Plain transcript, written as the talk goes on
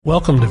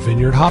Welcome to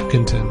Vineyard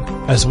Hopkinton.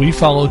 As we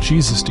follow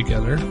Jesus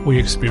together, we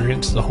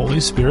experience the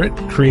Holy Spirit,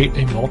 create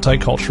a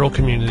multicultural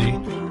community,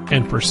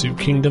 and pursue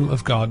Kingdom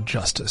of God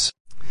justice.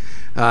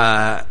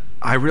 I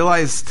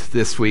realized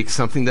this week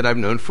something that I've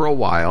known for a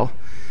while,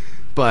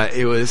 but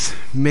it was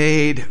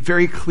made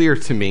very clear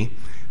to me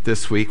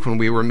this week when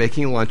we were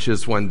making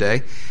lunches one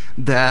day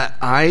that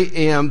I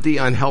am the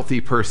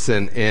unhealthy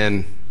person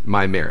in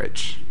my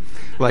marriage.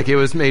 Like, it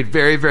was made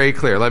very, very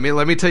clear. Let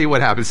me tell you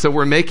what happened. So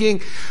we're making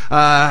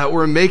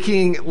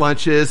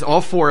lunches,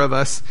 all four of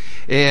us,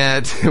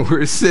 and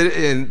we're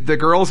sitting. The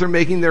girls are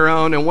making their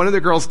own, and one of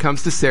the girls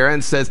comes to Sarah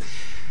and says,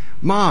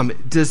 "Mom,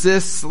 is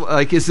this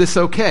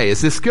okay?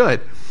 Is this good?"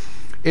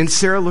 And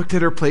Sarah looked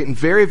at her plate and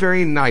very,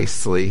 very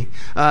nicely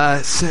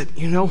said,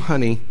 "You know,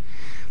 honey,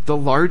 the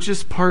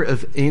largest part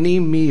of any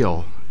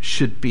meal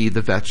should be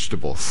the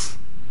vegetables."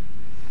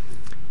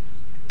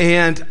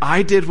 And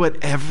I did what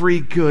every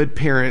good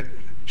parent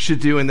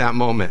should do in that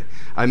moment.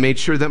 I made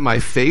sure that my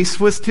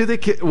face was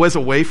was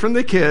away from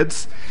the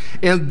kids,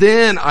 and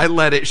then I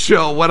let it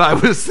show what I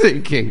was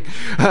thinking.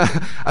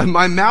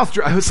 My mouth,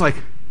 I was like,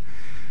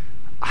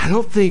 I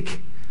don't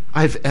think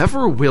I've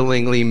ever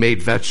willingly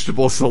made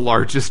vegetables the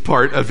largest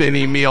part of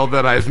any meal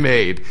that I've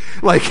made.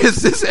 Like,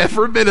 has this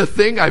ever been a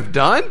thing I've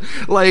done?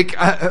 Like,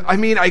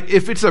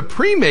 if it's a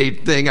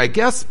pre-made thing, I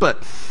guess,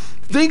 but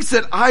things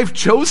that I've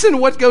chosen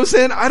what goes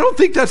in, I don't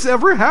think that's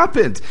ever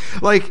happened.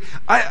 Like,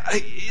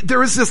 there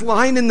was this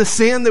line in the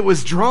sand that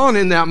was drawn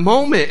in that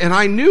moment, and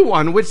I knew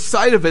on which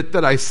side of it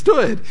that I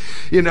stood.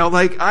 You know,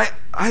 like, I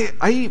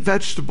eat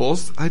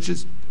vegetables. I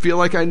just feel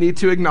like I need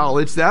to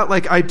acknowledge that.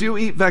 Like, I do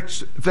eat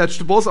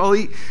vegetables. I'll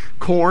eat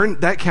corn.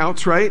 That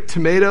counts, right?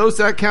 Tomatoes,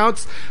 that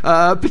counts.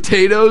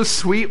 Potatoes,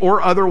 sweet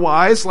or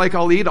otherwise. Like,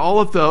 I'll eat all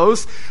of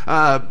those.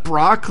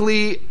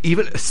 Broccoli,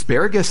 even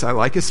asparagus. I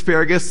like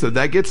asparagus, so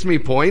that gets me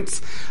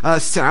points.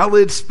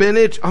 Salad,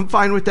 spinach, I'm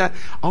fine with that.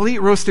 I'll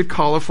eat roasted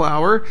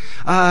cauliflower.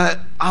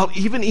 I'll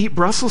even eat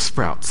Brussels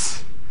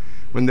sprouts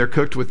when they're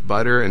cooked with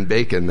butter and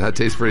bacon. That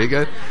tastes pretty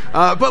good.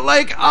 But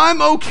like,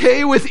 I'm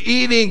okay with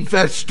eating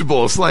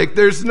vegetables. Like,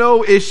 there's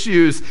no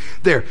issues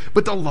there.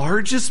 But the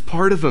largest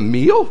part of a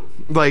meal,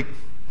 like,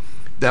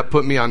 that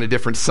put me on a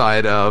different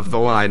side of the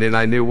line, and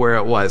I knew where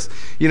it was.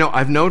 You know,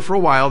 I've known for a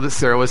while that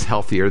Sarah was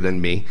healthier than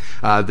me.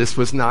 This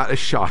was not a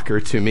shocker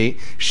to me.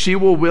 She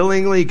will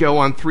willingly go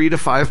on 3 to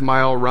 5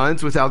 mile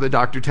runs without the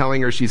doctor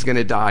telling her she's going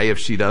to die if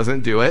she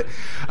doesn't do it.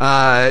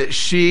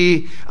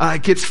 She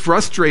gets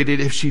frustrated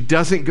if she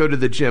doesn't go to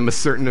the gym a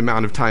certain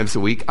amount of times a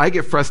week. I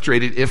get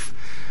frustrated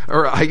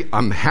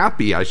I'm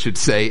happy, I should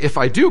say, if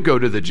I do go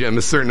to the gym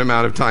a certain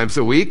amount of times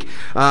a week.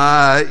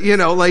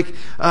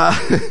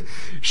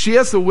 She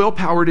has the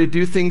willpower to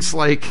do things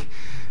like,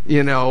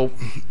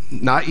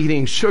 not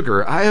eating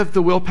sugar. I have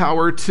the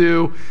willpower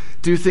to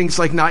do things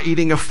like not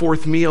eating a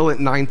fourth meal at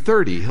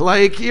 9:30.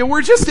 Like,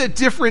 we're just at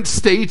different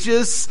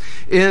stages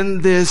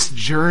in this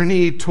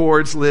journey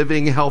towards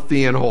living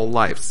healthy and whole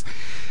lives.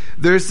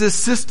 There's this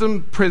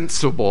system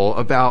principle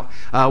about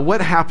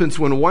what happens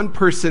when one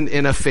person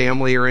in a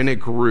family or in a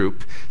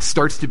group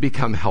starts to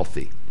become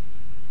healthy.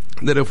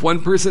 That if one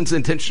person's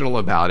intentional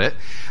about it,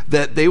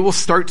 that they will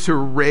start to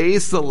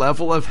raise the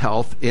level of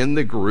health in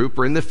the group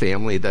or in the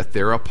family that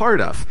they're a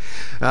part of.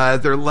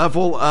 Their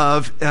level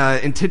of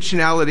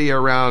intentionality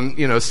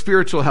around,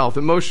 spiritual health,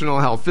 emotional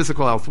health,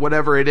 physical health,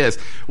 whatever it is,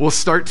 will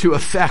start to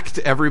affect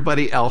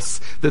everybody else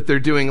that they're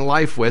doing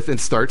life with, and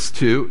starts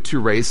to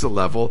raise the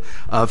level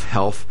of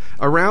health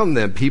around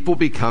them. People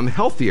become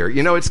healthier.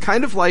 It's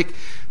kind of like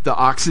the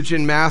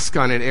oxygen mask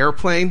on an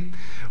airplane.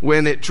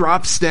 When it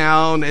drops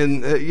down,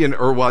 and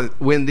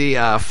when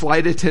the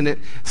flight attendant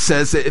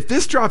says that if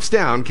this drops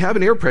down,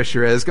 cabin air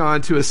pressure has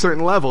gone to a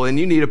certain level, and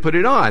you need to put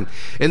it on.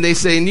 And they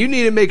say, and you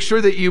need to make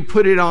sure that you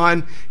put it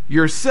on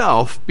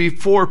yourself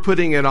before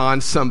putting it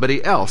on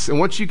somebody else. And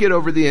once you get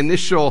over the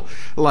initial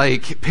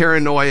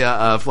paranoia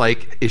of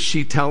is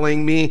she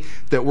telling me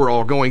that we're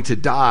all going to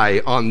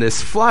die on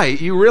this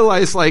flight? You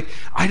realize I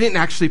didn't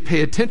actually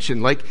pay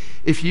attention.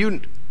 If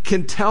you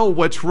can tell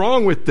what's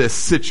wrong with this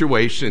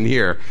situation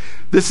here.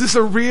 This is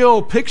a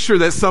real picture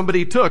that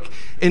somebody took,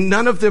 and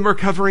none of them are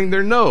covering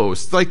their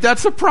nose.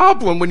 That's a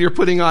problem when you're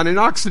putting on an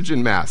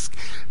oxygen mask,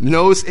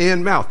 nose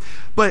and mouth.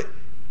 But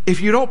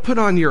if you don't put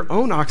on your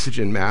own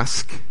oxygen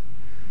mask,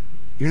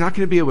 you're not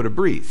going to be able to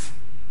breathe.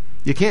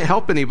 You can't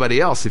help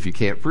anybody else if you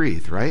can't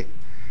breathe, right?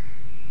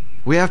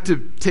 We have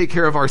to take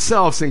care of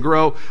ourselves and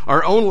grow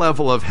our own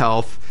level of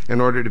health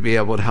in order to be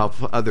able to help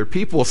other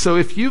people. So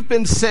if you've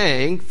been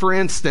saying, for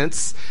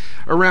instance,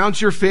 around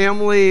your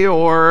family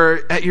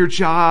or at your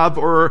job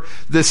or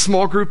the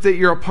small group that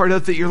you're a part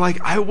of, that you're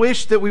like, I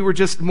wish that we were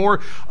just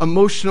more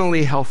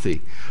emotionally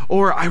healthy,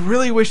 or I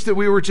really wish that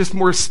we were just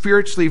more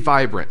spiritually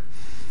vibrant.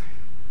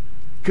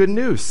 Good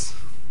news.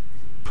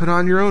 Put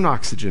on your own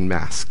oxygen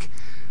mask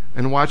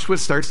and watch what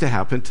starts to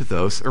happen to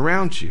those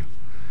around you.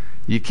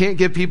 You can't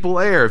give people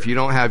air if you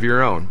don't have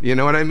your own. You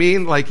know what I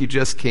mean? You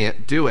just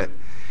can't do it.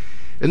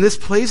 And this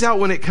plays out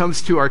when it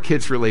comes to our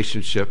kids'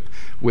 relationship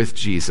with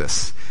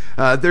Jesus.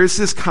 There's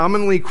this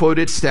commonly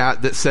quoted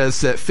stat that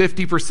says that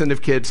 50%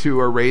 of kids who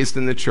are raised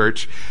in the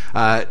church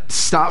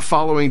stop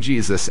following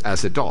Jesus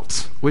as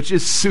adults, which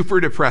is super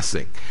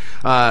depressing.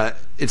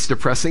 It's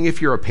depressing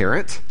if you're a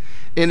parent,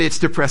 and it's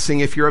depressing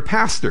if you're a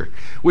pastor,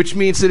 which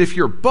means that if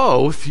you're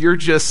both, you're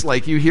just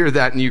like, you hear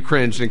that and you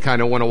cringe and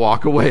kind of want to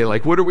walk away.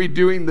 Like, what are we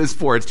doing this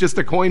for? It's just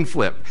a coin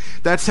flip.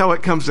 That's how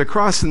it comes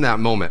across in that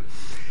moment.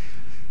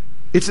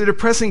 It's a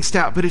depressing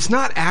stat, but it's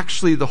not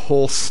actually the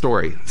whole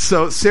story.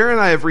 So Sarah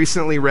and I have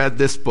recently read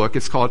this book.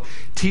 It's called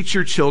Teach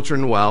Your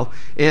Children Well.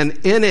 And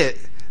in it,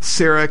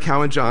 Sarah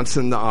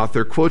Cowan-Johnson, the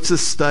author, quotes a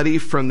study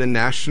from the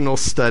National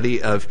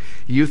Study of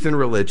Youth and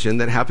Religion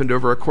that happened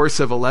over a course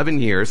of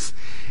 11 years.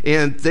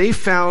 And they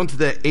found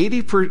that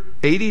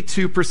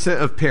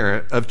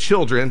 82% of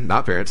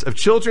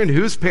children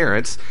whose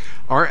parents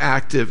are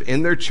active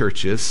in their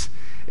churches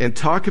and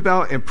talk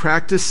about and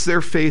practice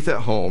their faith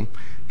at home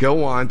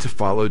go on to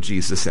follow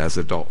Jesus as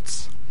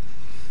adults.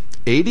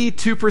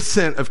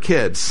 82% of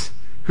kids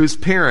whose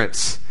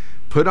parents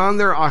put on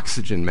their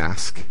oxygen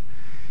mask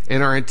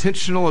and are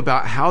intentional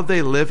about how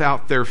they live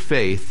out their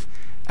faith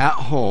at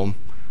home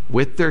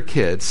with their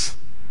kids,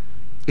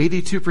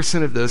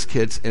 82% of those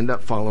kids end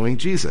up following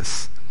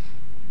Jesus.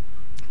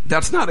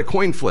 That's not a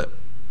coin flip.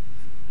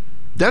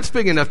 That's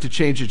big enough to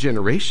change a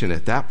generation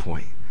at that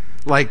point.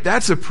 Like,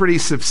 that's a pretty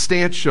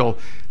substantial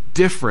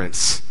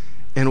difference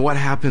in what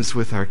happens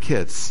with our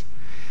kids.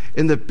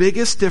 And the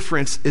biggest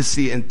difference is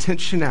the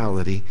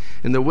intentionality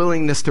and the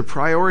willingness to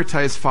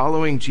prioritize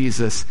following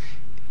Jesus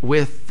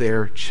with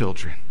their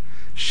children,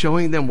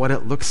 showing them what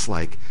it looks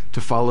like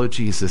to follow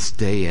Jesus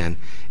day in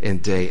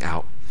and day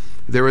out.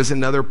 There was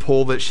another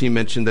poll that she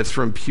mentioned that's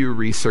from Pew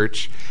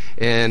Research,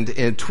 and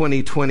in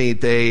 2020,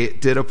 they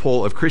did a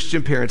poll of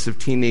Christian parents of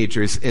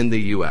teenagers in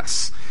the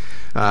U.S.,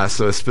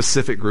 so a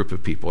specific group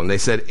of people. And they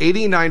said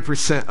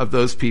 89% of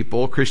those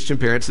people, Christian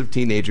parents of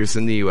teenagers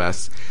in the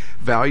U.S.,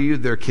 value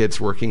their kids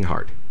working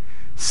hard.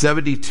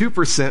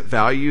 72%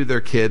 value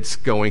their kids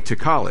going to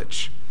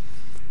college.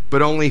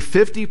 But only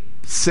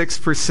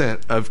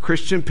 56% of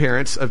Christian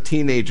parents of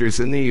teenagers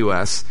in the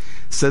U.S.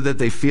 said that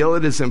they feel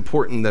it is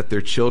important that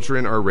their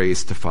children are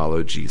raised to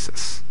follow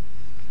Jesus.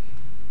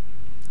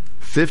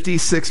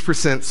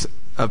 56%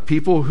 of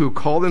people who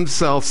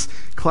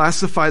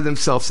classify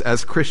themselves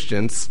as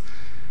Christians,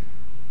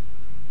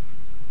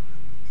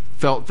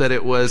 felt that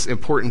it was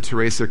important to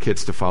raise their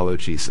kids to follow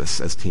Jesus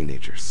as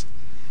teenagers.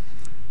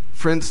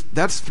 Friends,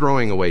 that's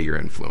throwing away your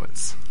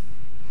influence.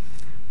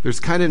 There's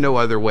kind of no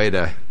other way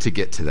to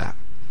get to that.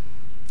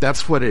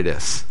 That's what it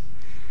is.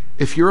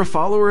 If you're a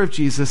follower of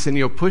Jesus and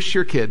you'll push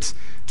your kids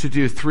to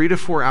do 3 to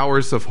 4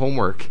 hours of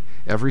homework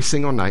every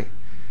single night,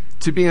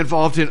 to be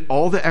involved in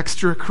all the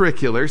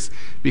extracurriculars,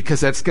 because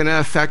that's going to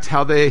affect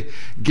how they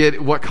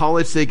get, what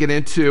college they get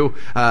into,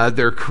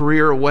 their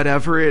career,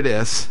 whatever it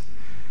is.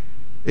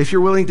 If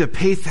you're willing to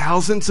pay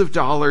thousands of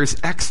dollars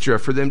extra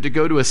for them to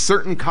go to a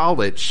certain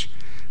college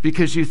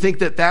because you think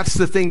that that's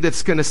the thing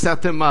that's going to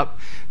set them up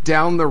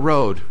down the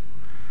road,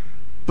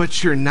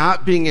 but you're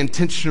not being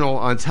intentional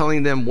on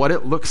telling them what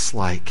it looks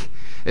like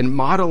and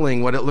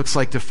modeling what it looks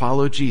like to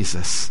follow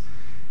Jesus,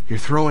 you're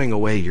throwing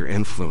away your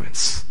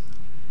influence.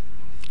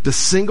 The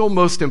single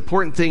most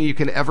important thing you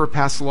can ever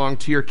pass along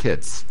to your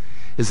kids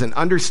is an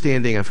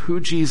understanding of who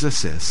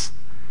Jesus is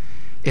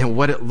and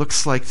what it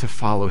looks like to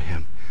follow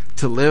him,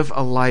 to live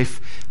a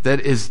life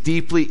that is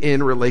deeply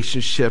in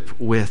relationship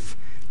with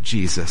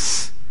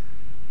Jesus,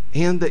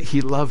 and that he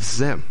loves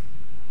them.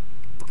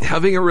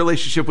 Having a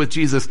relationship with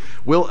Jesus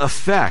will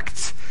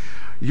affect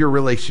your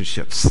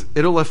relationships.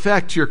 It'll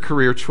affect your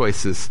career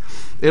choices.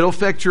 It'll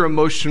affect your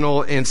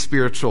emotional and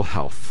spiritual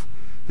health,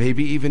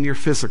 maybe even your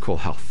physical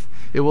health.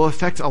 It will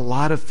affect a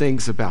lot of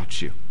things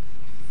about you.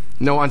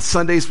 No, on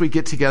Sundays we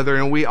get together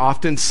and we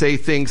often say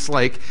things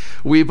like,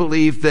 we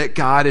believe that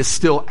God is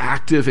still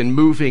active and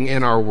moving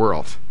in our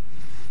world,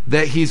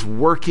 that he's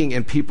working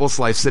in people's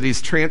lives, that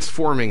he's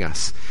transforming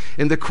us.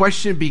 And the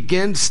question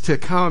begins to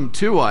come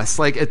to us,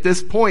 like at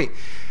this point,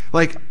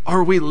 like,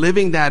 are we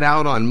living that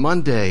out on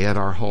Monday at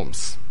our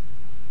homes?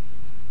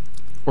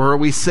 Or are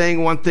we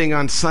saying one thing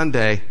on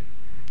Sunday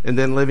and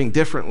then living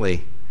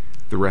differently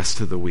the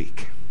rest of the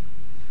week?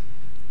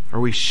 Are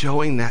we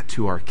showing that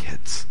to our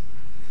kids?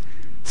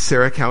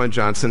 Sarah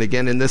Cowan-Johnson,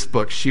 again in this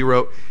book, she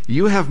wrote,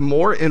 "You have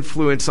more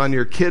influence on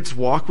your kids'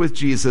 walk with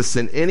Jesus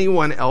than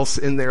anyone else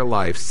in their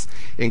lives,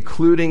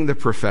 including the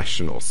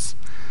professionals.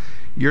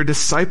 Your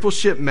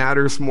discipleship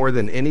matters more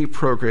than any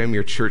program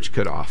your church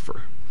could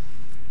offer.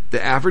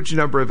 The average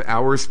number of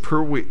hours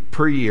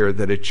per year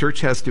that a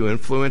church has to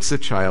influence a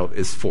child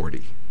is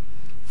 40.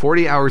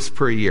 40 hours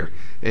per year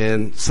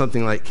in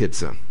something like Kids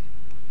Zone.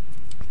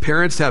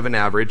 Parents have an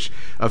average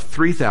of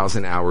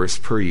 3,000 hours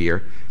per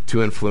year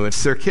to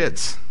influence their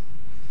kids.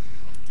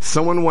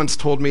 Someone once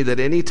told me that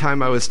any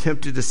time I was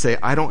tempted to say,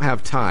 I don't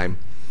have time,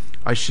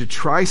 I should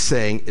try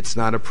saying it's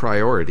not a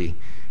priority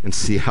and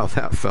see how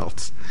that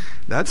felt."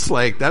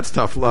 That's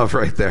tough love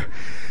right there.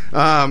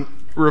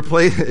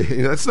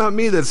 That's not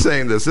me that's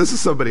saying this. This is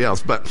somebody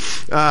else. But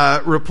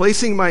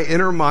replacing my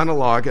inner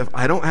monologue of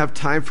I don't have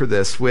time for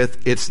this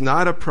with it's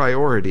not a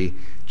priority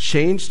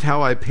changed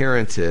how I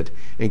parented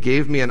and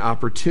gave me an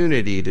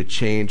opportunity to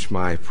change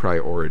my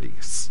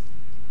priorities.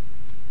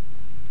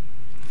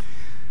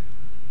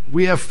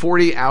 We have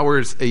 40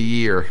 hours a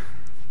year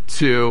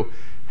to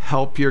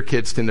help your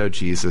kids to know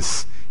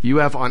Jesus. You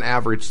have on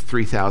average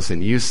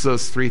 3,000. Use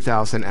those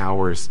 3,000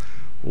 hours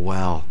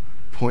well.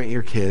 Point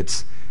your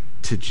kids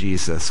to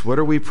Jesus. What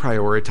are we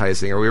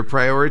prioritizing? Are we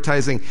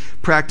prioritizing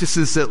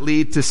practices that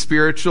lead to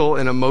spiritual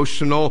and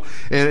emotional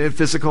and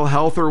physical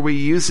health? Or are we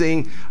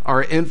using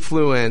our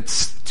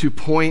influence to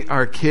point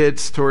our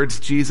kids towards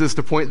Jesus,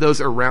 to point those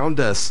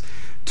around us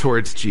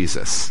towards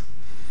Jesus?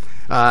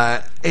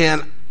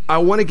 And I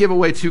want to give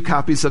away 2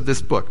 copies of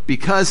this book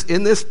because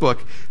in this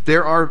book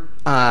there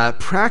are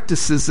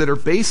practices that are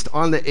based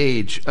on the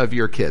age of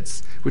your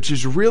kids, which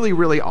is really,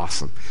 really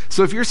awesome.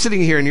 So if you're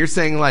sitting here and you're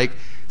saying like,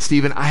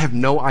 Stephen, I have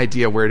no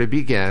idea where to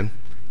begin.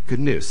 Good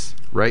news,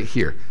 right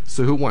here.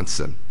 So who wants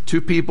them?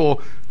 2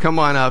 people, come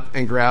on up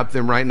and grab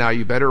them right now.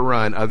 You better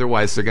run,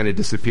 otherwise they're going to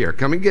disappear.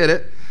 Come and get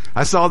it.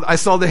 I saw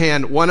the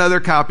hand. 1 other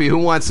copy. Who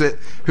wants it?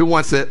 Who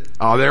wants it?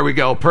 Oh, there we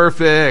go.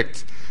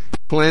 Perfect.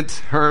 Clint,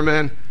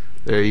 Herman,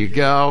 there you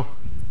go.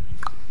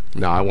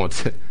 No, I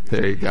won't.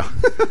 There you go.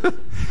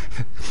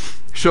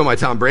 Show my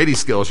Tom Brady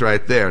skills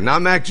right there.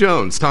 Not Mac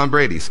Jones, Tom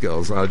Brady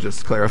skills. I'll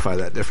just clarify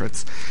that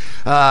difference.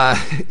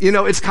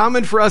 It's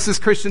common for us as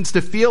Christians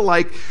to feel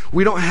like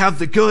we don't have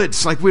the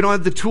goods, like we don't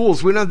have the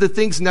tools, we don't have the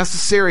things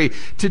necessary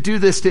to do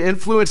this, to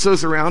influence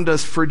those around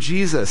us for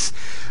Jesus,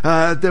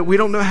 that we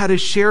don't know how to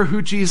share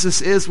who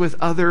Jesus is with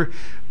other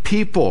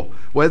people,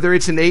 whether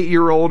it's an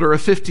 8-year-old or a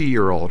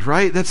 50-year-old,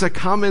 right? That's a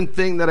common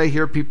thing that I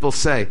hear people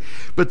say.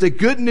 But the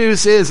good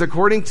news is,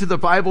 according to the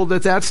Bible,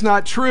 that that's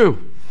not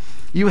true.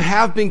 You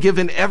have been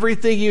given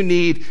everything you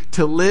need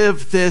to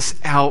live this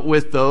out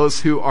with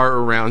those who are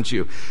around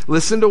you.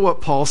 Listen to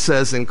what Paul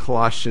says in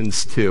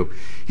Colossians 2.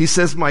 He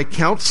says, my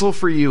counsel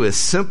for you is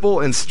simple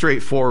and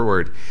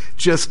straightforward.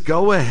 Just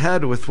go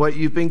ahead with what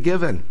you've been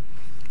given.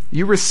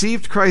 You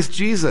received Christ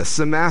Jesus,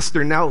 the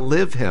Master. Now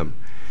live him.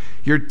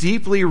 You're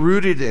deeply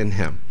rooted in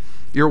him.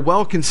 You're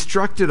well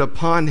constructed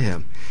upon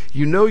him.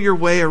 You know your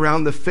way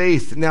around the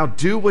faith. Now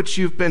do what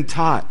you've been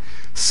taught.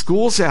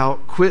 School's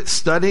out, quit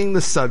studying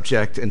the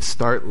subject and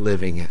start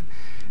living it.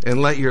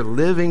 And let your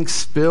living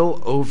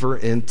spill over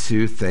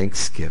into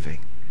thanksgiving.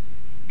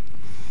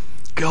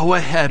 Go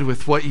ahead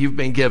with what you've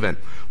been given.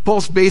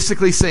 Paul's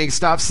basically saying,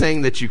 stop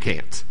saying that you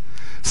can't.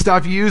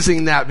 Stop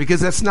using that because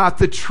that's not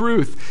the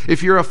truth.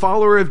 If you're a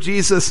follower of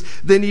Jesus,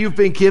 then you've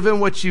been given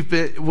what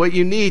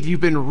you need.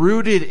 You've been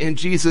rooted in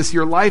Jesus.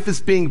 Your life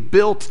is being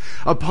built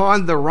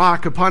upon the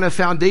rock, upon a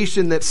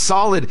foundation that's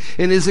solid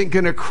and isn't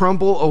going to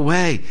crumble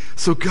away.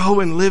 So go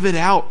and live it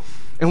out.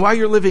 And while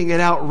you're living it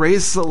out,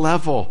 raise the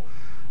level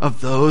of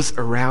those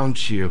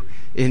around you,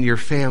 in your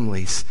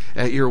families,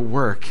 at your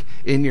work,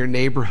 in your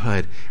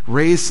neighborhood.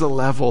 Raise the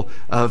level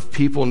of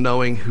people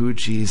knowing who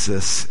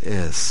Jesus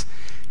is.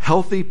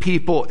 Healthy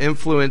people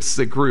influence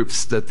the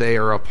groups that they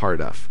are a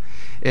part of.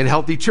 And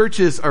healthy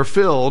churches are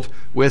filled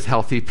with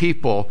healthy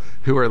people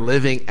who are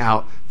living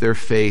out their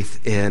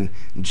faith in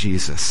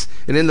Jesus.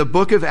 And in the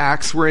book of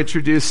Acts, we're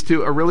introduced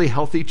to a really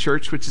healthy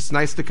church, which is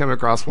nice to come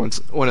across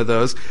one of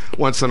those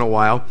once in a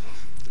while.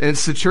 And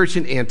it's the church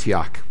in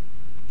Antioch.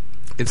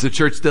 It's a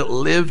church that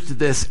lived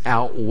this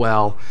out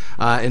well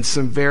in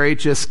some very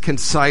just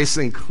concise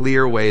and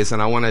clear ways. And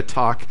I want to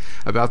talk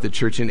about the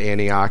church in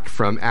Antioch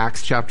from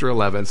Acts chapter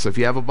 11. So if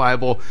you have a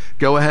Bible,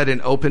 go ahead and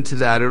open to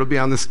that. It'll be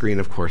on the screen,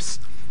 of course.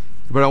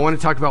 But I want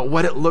to talk about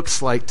what it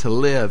looks like to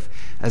live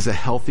as a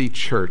healthy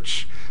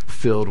church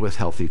filled with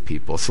healthy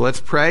people. So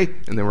let's pray,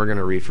 and then we're going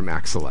to read from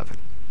Acts 11.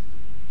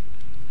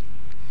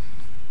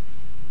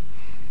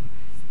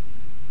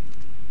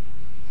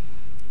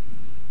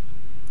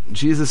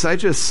 Jesus, I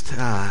just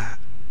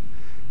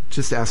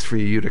ask for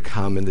you to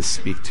come and to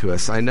speak to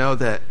us. I know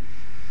that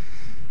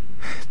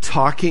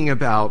talking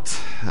about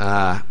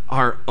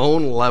our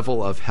own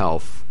level of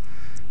health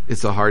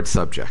is a hard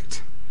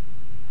subject.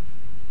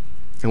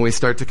 And we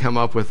start to come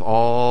up with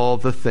all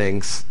the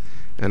things,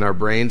 and our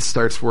brain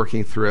starts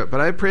working through it.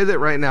 But I pray that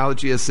right now,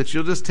 Jesus, that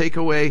you'll just take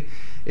away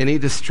any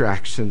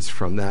distractions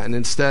from that, and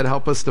instead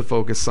help us to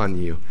focus on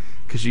you,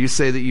 because you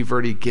say that you've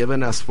already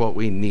given us what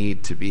we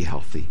need to be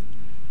healthy.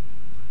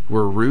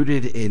 We're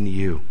rooted in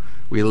you.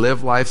 We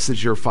live lives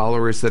as your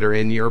followers that are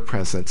in your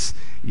presence.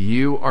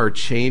 You are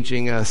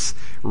changing us,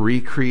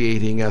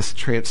 recreating us,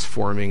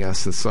 transforming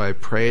us. And so I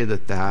pray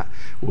that that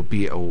will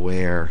be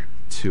aware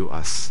to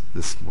us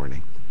this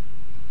morning.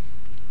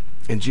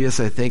 And Jesus,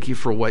 I thank you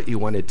for what you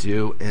want to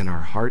do in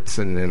our hearts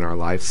and in our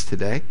lives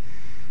today.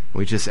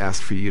 We just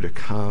ask for you to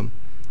come,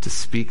 to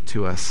speak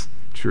to us,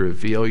 to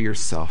reveal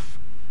yourself.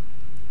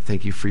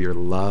 Thank you for your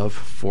love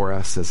for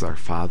us as our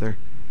Father,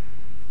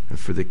 and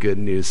for the good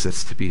news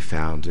that's to be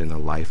found in a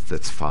life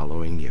that's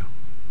following you.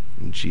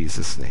 In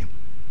Jesus' name,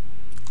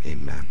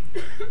 amen.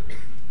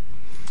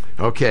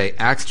 Okay,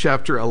 Acts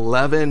chapter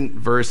 11,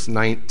 verse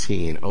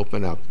 19.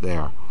 Open up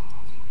there.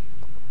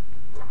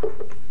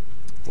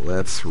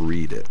 Let's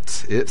read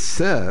it. It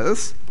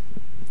says,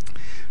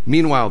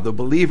 "Meanwhile, the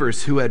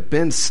believers who had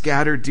been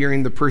scattered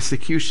during the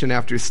persecution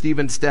after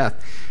Stephen's death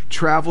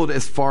traveled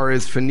as far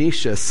as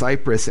Phoenicia,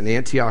 Cyprus, and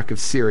Antioch of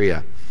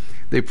Syria.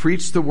 They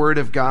preached the word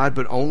of God,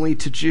 but only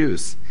to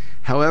Jews.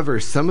 However,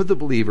 some of the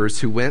believers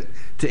who went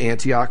to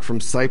Antioch from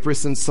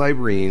Cyprus and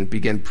Cyrene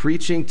began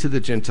preaching to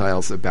the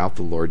Gentiles about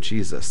the Lord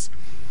Jesus.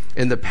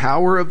 And the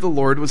power of the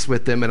Lord was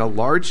with them, and a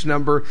large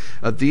number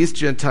of these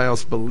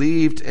Gentiles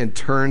believed and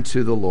turned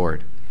to the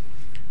Lord.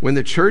 When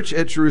the church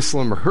at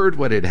Jerusalem heard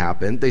what had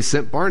happened, they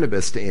sent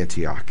Barnabas to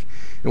Antioch.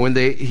 And when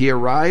he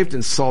arrived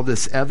and saw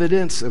this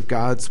evidence of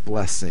God's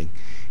blessing,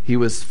 he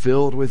was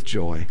filled with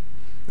joy,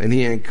 and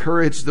he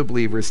encouraged the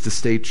believers to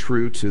stay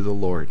true to the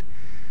Lord.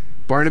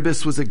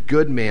 Barnabas was a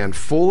good man,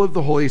 full of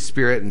the Holy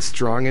Spirit and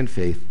strong in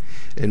faith,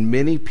 and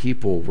many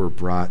people were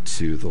brought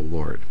to the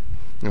Lord."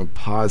 I'll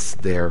pause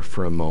there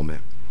for a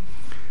moment.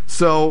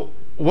 So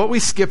what we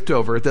skipped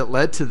over that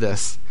led to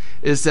this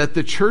is that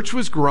the church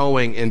was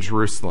growing in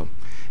Jerusalem.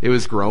 It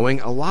was growing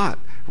a lot,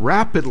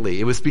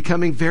 rapidly. It was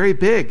becoming very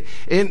big.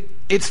 And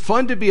it's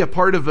fun to be a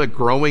part of a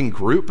growing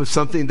group of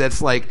something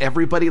that's like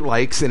everybody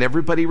likes and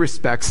everybody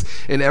respects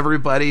and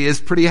everybody is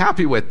pretty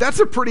happy with. That's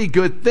a pretty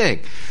good thing.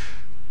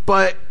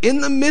 But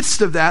in the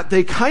midst of that,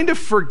 they kind of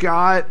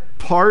forgot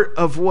part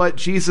of what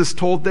Jesus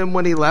told them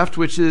when he left,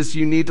 which is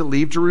you need to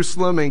leave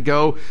Jerusalem and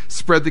go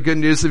spread the good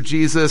news of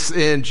Jesus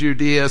in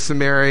Judea,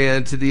 Samaria,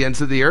 and to the ends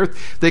of the earth.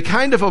 They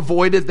kind of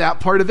avoided that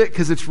part of it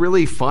because it's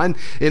really fun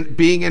in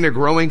being in a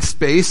growing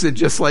space and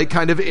just like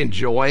kind of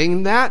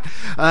enjoying that.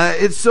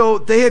 And so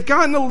they had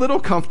gotten a little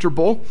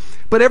comfortable,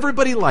 but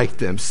everybody liked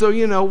them. So,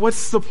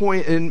 what's the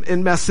point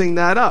in messing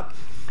that up?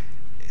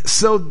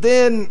 So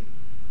then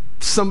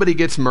somebody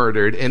gets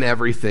murdered and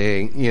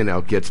everything,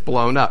 gets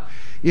blown up.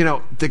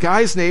 The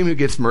guy's name who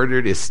gets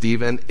murdered is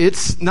Stephen.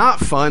 It's not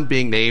fun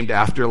being named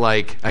after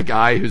like a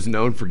guy who's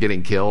known for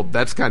getting killed.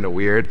 That's kind of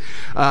weird.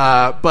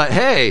 But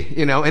hey,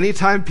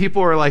 anytime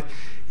people are like,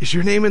 is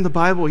your name in the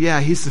Bible?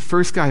 Yeah, he's the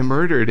first guy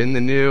murdered in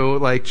the new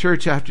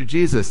church after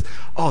Jesus.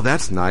 Oh,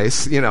 that's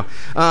nice,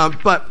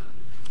 but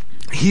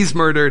he's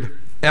murdered.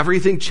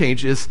 Everything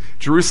changes.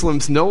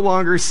 Jerusalem's no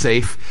longer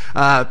safe.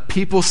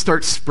 People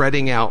start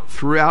spreading out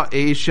throughout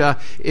Asia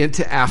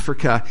into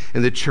Africa,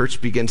 and the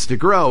church begins to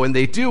grow. And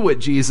they do what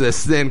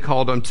Jesus then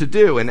called them to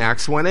do in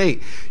Acts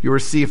 1:8. "You'll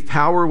receive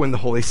power when the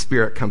Holy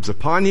Spirit comes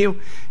upon you.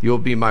 You'll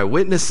be my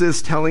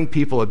witnesses, telling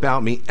people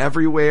about me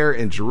everywhere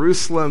in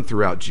Jerusalem,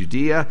 throughout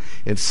Judea,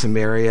 and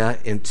Samaria,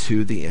 and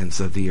to the ends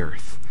of the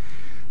earth."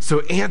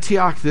 So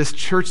Antioch, this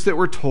church that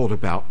we're told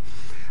about,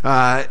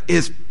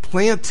 is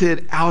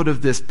planted out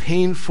of this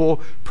painful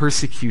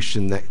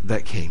persecution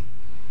that came.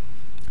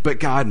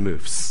 But God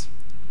moves.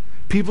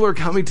 People are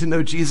coming to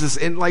know Jesus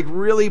in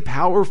really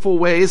powerful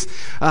ways.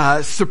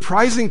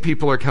 Surprising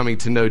people are coming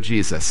to know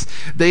Jesus.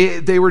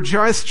 They were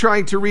just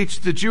trying to reach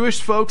the Jewish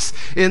folks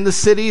in the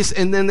cities,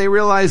 and then they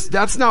realized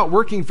that's not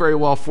working very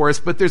well for us,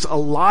 but there's a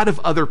lot of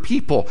other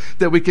people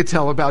that we could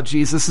tell about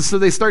Jesus. And so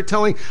they start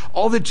telling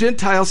all the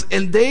Gentiles,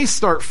 and they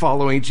start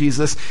following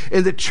Jesus.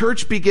 And the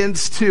church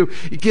begins to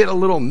get a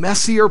little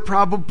messier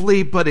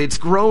probably, but it's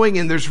growing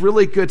and there's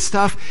really good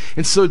stuff.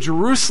 And so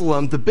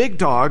Jerusalem, the big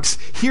dogs,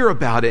 hear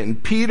about it,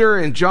 and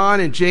Peter and John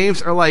and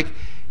James are like,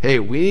 hey,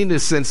 we need to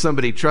send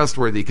somebody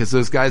trustworthy because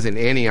those guys in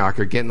Antioch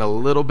are getting a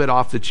little bit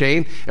off the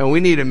chain, and we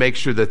need to make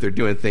sure that they're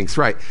doing things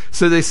right.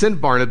 So they send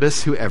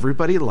Barnabas, who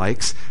everybody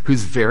likes,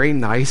 who's very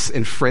nice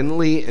and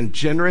friendly and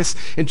generous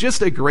and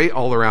just a great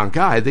all-around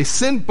guy. They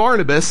send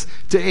Barnabas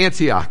to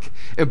Antioch,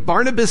 and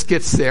Barnabas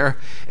gets there,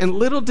 and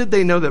little did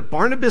they know that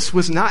Barnabas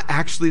was not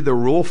actually the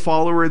rule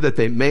follower that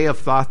they may have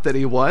thought that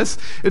he was.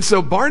 And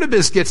so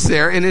Barnabas gets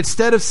there, and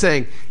instead of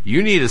saying,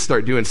 you need to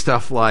start doing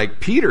stuff like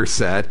Peter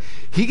said,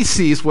 he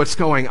sees what's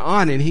going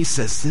on, and he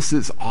says, this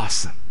is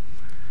awesome.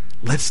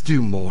 Let's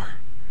do more.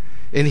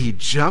 And he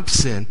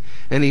jumps in,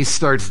 and he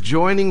starts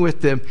joining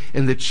with them,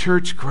 and the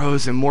church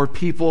grows, and more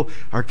people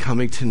are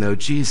coming to know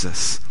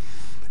Jesus.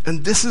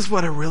 And this is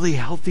what a really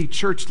healthy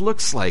church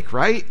looks like,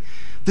 right?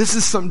 This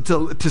is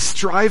something to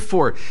strive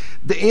for.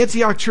 The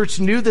Antioch church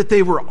knew that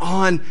they were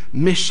on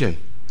mission.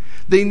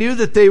 They knew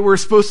that they were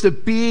supposed to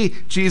be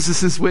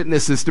Jesus'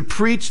 witnesses, to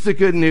preach the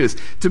good news,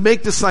 to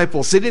make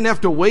disciples. They didn't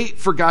have to wait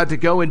for God to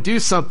go and do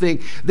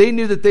something. They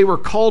knew that they were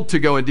called to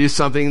go and do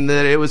something, and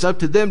that it was up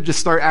to them to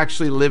start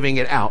actually living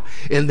it out.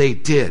 And they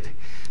did.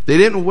 They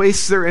didn't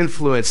waste their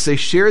influence. They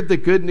shared the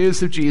good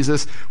news of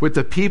Jesus with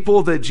the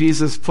people that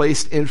Jesus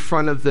placed in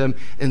front of them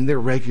in their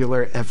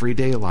regular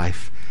everyday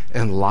life.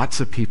 And lots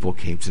of people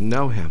came to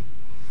know him.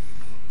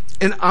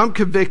 And I'm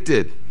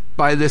convicted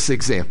by this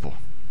example.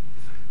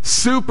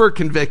 Super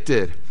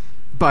convicted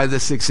by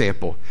this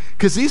example.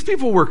 Because these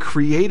people were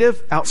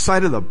creative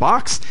outside of the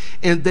box,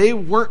 and they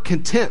weren't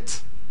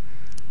content.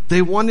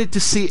 They wanted to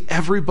see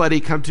everybody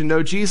come to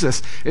know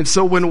Jesus. And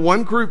so when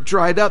one group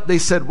dried up, they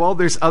said, well,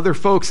 there's other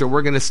folks, and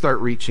we're going to start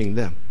reaching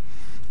them.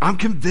 I'm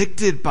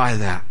convicted by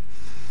that.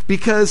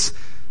 Because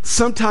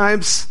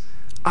Sometimes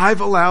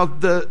I've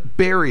allowed the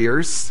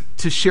barriers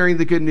to sharing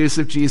the good news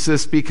of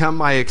Jesus become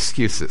my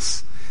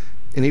excuses.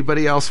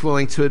 Anybody else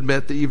willing to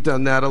admit that you've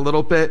done that a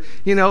little bit?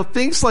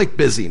 Things like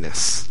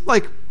busyness.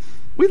 Like,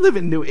 we live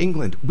in New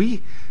England.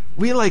 We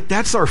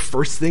that's our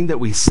first thing that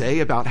we say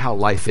about how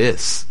life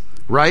is,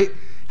 right?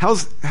 How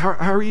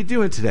are you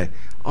doing today?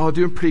 Oh,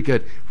 doing pretty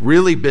good.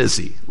 Really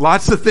busy.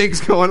 Lots of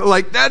things going on.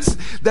 Like,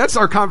 that's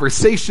our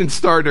conversation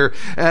starter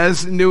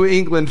as New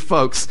England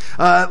folks.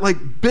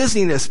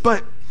 Busyness.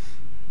 But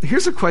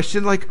here's a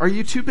question. Are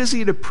you too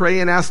busy to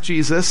pray and ask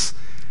Jesus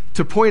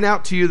to point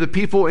out to you the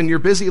people in your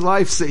busy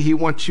lives that he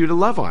wants you to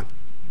love on?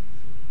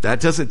 That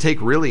doesn't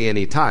take really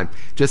any time.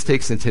 Just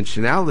takes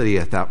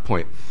intentionality at that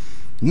point.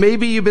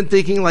 Maybe you've been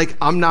thinking,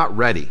 I'm not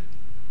ready.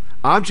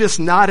 I'm just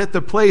not at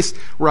the place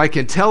where I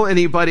can tell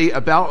anybody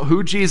about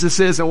who Jesus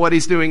is and what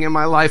he's doing in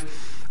my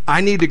life.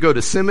 I need to go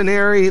to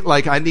seminary.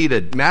 I need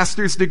a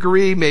master's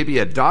degree, maybe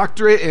a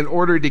doctorate in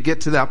order to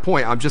get to that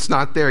point. I'm just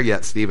not there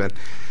yet, Stephen.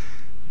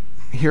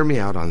 Hear me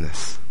out on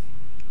this.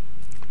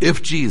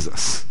 If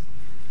Jesus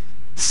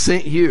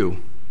sent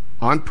you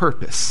on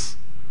purpose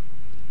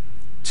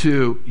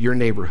to your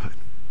neighborhood,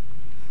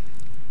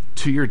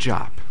 to your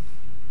job,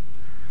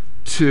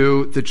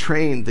 to the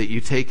train that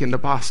you take into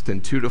Boston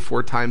 2 to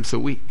 4 times a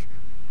week,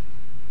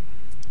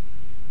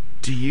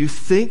 do you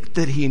think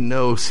that he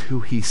knows who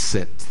he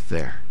sent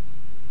there?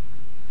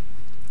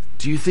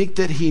 Do you think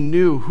that he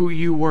knew who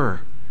you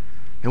were?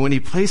 And when he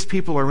placed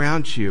people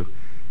around you,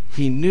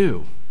 he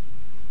knew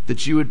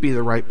that you would be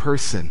the right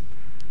person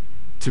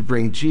to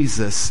bring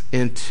Jesus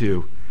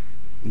into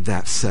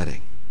that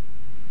setting.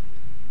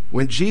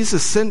 When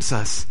Jesus sends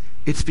us,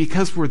 it's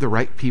because we're the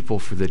right people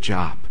for the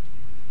job.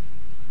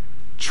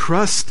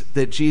 Trust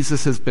that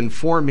Jesus has been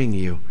forming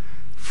you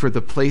for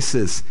the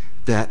places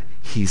that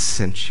he's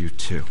sent you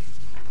to.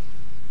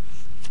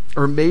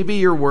 Or maybe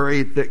you're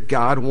worried that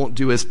God won't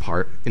do his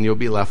part and you'll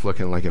be left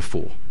looking like a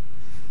fool.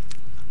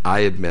 I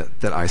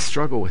admit that I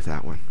struggle with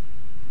that one.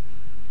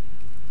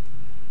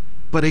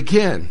 But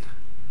again,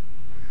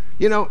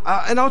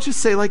 and I'll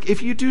just say,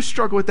 if you do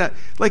struggle with that,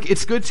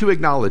 it's good to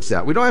acknowledge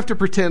that. We don't have to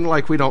pretend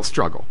like we don't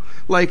struggle.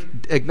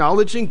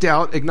 Acknowledging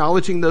doubt,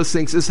 acknowledging those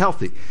things is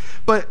healthy.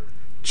 But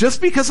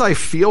just because I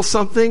feel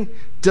something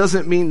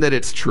doesn't mean that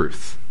it's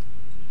truth.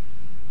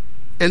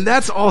 And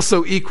that's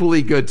also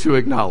equally good to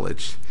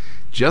acknowledge.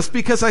 Just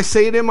because I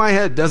say it in my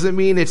head doesn't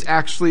mean it's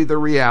actually the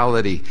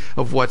reality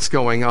of what's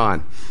going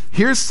on.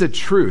 Here's the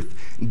truth.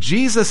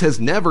 Jesus has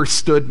never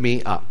stood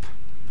me up.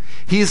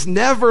 He's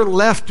never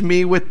left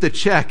me with the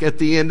check at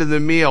the end of the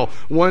meal,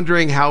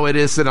 wondering how it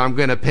is that I'm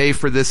going to pay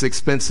for this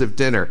expensive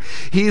dinner.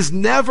 He's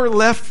never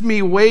left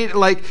me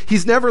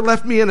he's never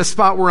left me in a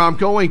spot where I'm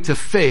going to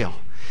fail.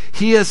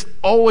 He has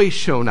always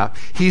shown up.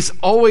 He's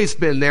always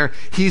been there.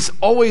 He's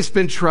always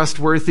been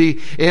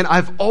trustworthy, and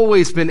I've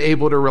always been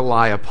able to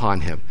rely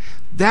upon him.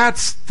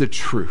 That's the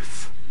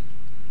truth.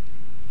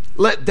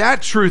 Let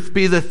that truth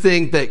be the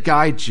thing that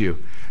guides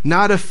you,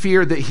 not a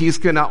fear that he's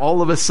going to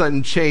all of a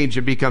sudden change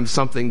and become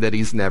something that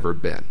he's never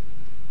been.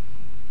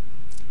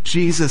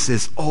 Jesus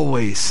is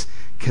always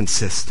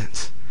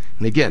consistent.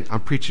 And again, I'm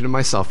preaching to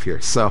myself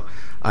here, so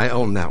I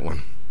own that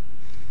one.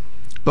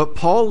 But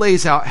Paul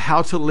lays out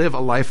how to live a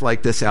life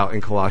like this out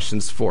in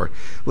Colossians 4.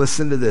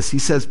 Listen to this. He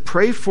says,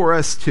 pray for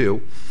us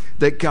too,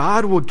 that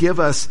God will give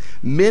us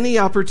many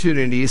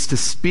opportunities to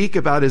speak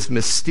about his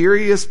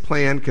mysterious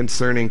plan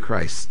concerning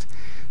Christ.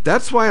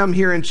 That's why I'm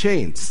here in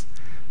chains.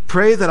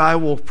 Pray that I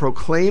will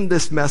proclaim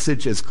this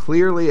message as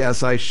clearly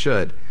as I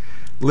should.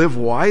 Live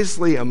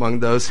wisely among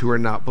those who are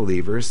not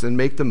believers and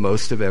make the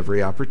most of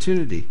every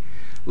opportunity.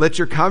 Let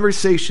your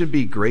conversation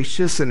be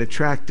gracious and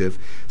attractive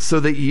so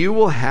that you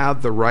will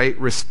have the right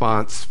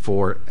response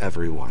for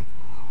everyone.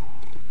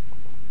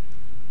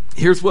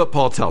 Here's what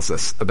Paul tells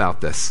us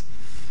about this.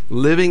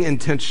 Living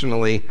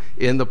intentionally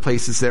in the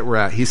places that we're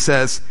at. He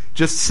says,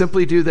 just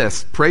simply do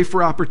this. Pray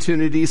for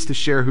opportunities to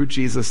share who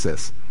Jesus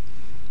is.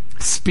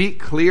 Speak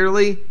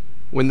clearly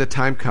when the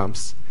time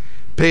comes.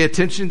 Pay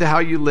attention to how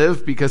you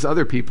live because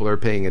other people are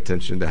paying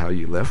attention to how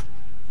you live.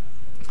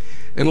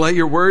 And let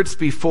your words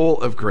be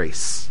full of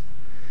grace.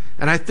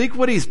 And I think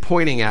what he's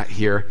pointing at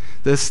here,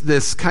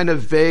 this kind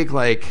of vague,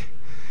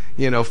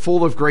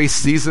 full of grace,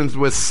 seasoned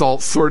with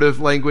salt sort of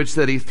language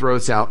that he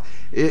throws out,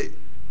 it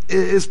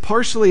is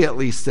partially at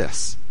least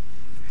this.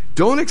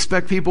 Don't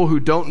expect people who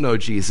don't know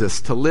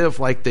Jesus to live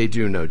like they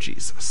do know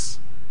Jesus.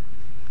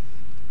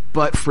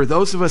 But for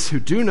those of us who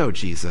do know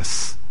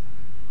Jesus,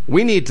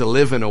 we need to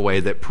live in a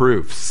way that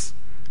proves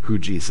who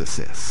Jesus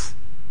is.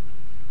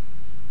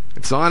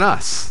 It's on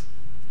us,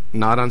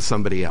 not on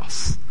somebody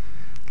else.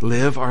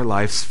 Live our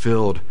lives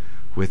filled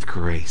with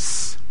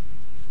grace.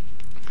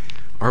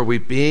 Are we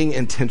being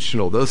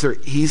intentional? Those are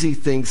easy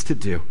things to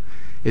do.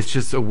 It's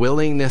just a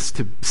willingness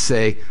to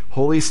say,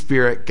 Holy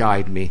Spirit,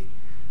 guide me,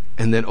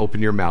 and then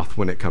open your mouth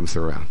when it comes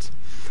around.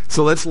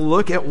 So let's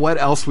look at what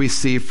else we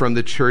see from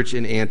the church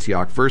in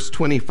Antioch. Verse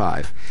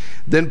 25.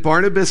 Then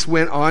Barnabas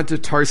went on to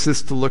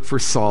Tarsus to look for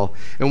Saul,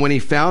 and when he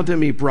found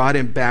him, he brought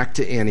him back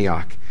to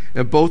Antioch.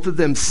 And both of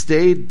them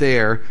stayed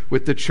there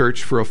with the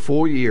church for a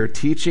full year,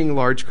 teaching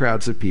large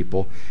crowds of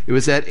people. It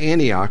was at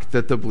Antioch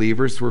that the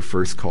believers were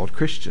first called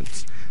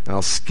Christians. And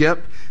I'll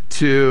skip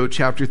to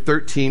chapter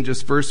 13,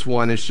 just verse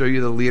 1, and show you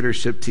the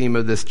leadership team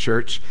of this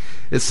church.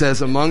 It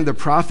says, among the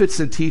prophets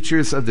and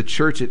teachers of the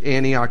church at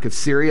Antioch of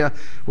Syria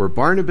were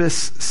Barnabas,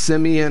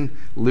 Simeon,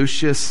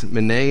 Lucius,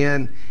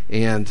 Manaen,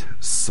 and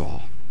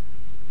Saul.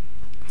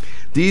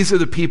 These are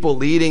the people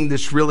leading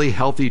this really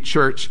healthy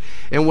church.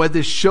 And what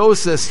this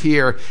shows us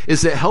here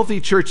is that healthy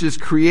churches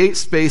create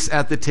space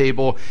at the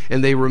table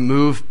and they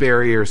remove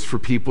barriers for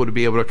people to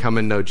be able to come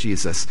and know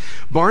Jesus.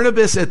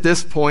 Barnabas at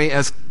this point,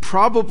 as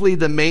probably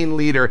the main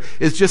leader,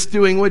 is just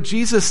doing what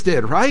Jesus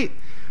did, right?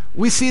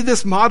 We see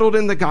this modeled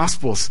in the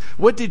Gospels.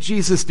 What did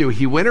Jesus do?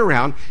 He went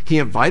around, he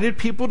invited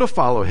people to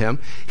follow him,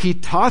 he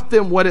taught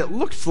them what it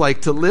looked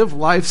like to live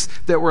lives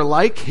that were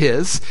like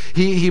his,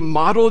 he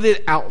modeled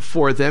it out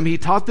for them, he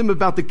taught them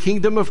about the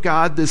kingdom of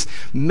God, this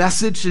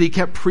message that he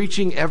kept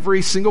preaching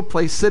every single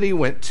place that he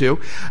went to.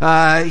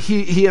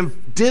 He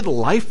did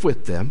life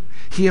with them,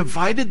 he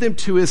invited them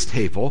to his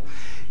table,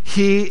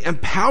 he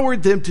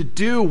empowered them to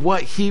do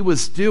what he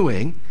was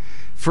doing.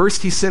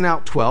 First he sent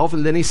out 12,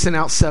 and then he sent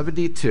out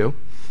 72.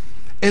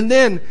 And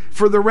then,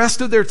 for the rest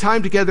of their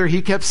time together,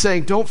 he kept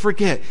saying, don't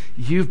forget,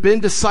 you've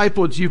been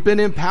discipled, you've been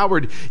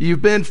empowered,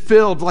 you've been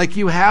filled, like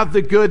you have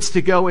the goods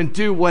to go and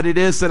do what it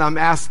is that I'm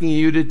asking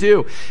you to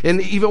do. And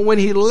even when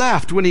he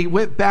left, when he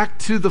went back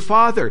to the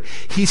Father,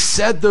 he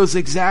said those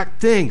exact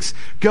things.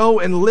 Go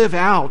and live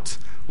out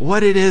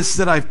what it is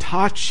that I've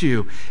taught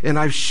you and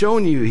I've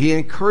shown you. He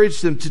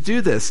encouraged them to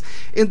do this.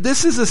 And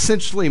this is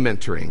essentially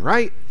mentoring,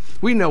 right?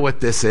 We know what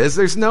this is.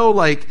 There's no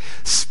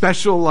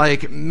special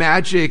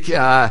magic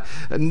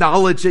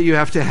knowledge that you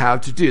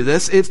have to do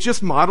this. It's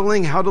just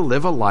modeling how to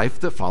live a life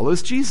that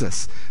follows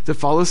Jesus, that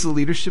follows the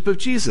leadership of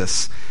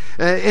Jesus.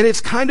 And it's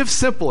kind of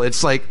simple.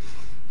 It's like,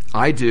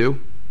 I do,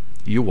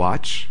 you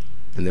watch,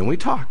 and then we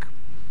talk.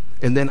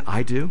 And then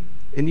I do,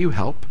 and you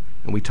help,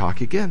 and we talk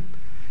again.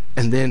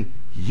 And then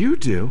you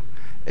do,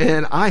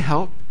 and I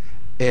help,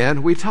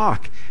 and we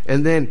talk.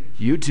 And then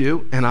you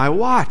do, and I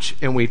watch,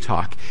 and we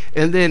talk.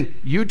 And then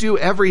you do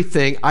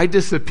everything, I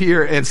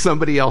disappear, and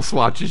somebody else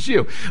watches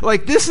you.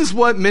 This is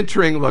what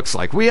mentoring looks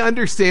like. We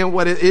understand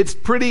what it's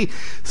pretty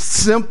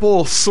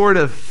simple sort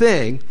of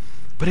thing,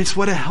 but it's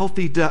what a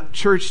healthy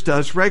church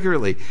does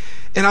regularly.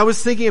 And I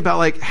was thinking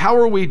about, how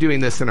are we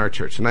doing this in our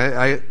church? And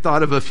I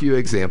thought of a few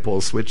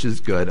examples, which is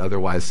good.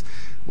 Otherwise,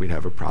 we'd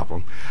have a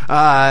problem.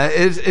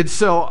 And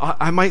so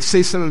I might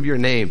say some of your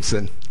names,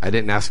 and I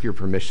didn't ask your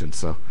permission,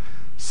 so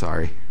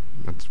sorry.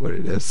 That's what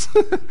it is.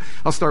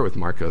 I'll start with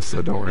Marcos,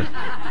 so don't worry.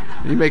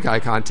 You make eye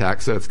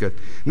contact, so it's good.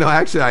 No,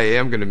 actually, I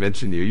am going to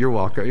mention you. You're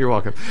welcome. You're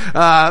welcome.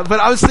 But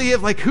I was thinking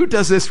of, who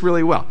does this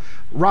really well?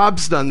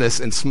 Rob's done this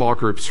in small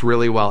groups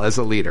really well as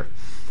a leader.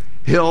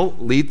 He'll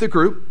lead the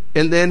group,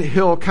 and then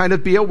he'll kind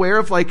of be aware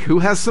of, who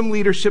has some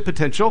leadership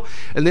potential,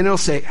 and then he'll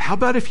say, how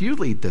about if you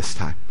lead this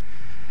time?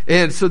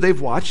 And so they've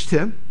watched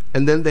him,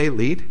 and then they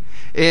lead.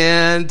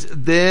 And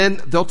then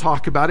they'll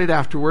talk about it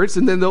afterwards,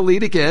 and then they'll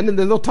lead again, and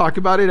then they'll talk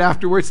about it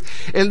afterwards,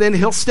 and then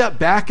he'll step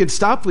back and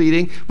stop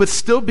leading, but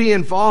still be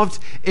involved,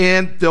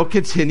 and they'll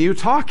continue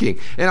talking.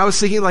 And I was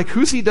thinking,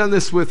 who's he done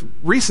this with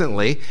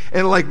recently?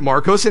 And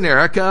Marcos and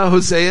Erica,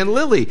 Jose and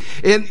Lily.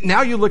 And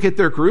now you look at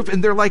their group,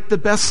 and they're the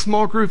best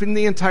small group in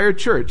the entire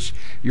church.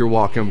 You're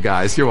welcome,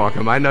 guys. You're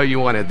welcome. I know you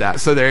wanted that,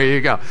 so there you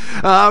go.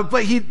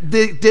 But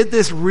they did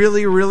this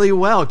really, really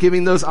well,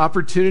 giving those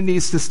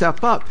opportunities to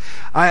step up.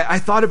 I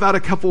thought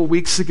about a couple of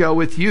weeks ago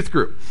with youth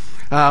group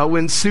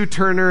when Sue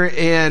Turner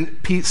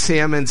and Pete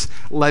Salmons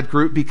led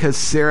group because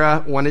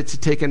Sarah wanted to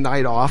take a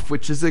night off,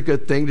 which is a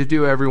good thing to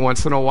do every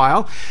once in a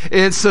while.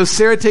 And so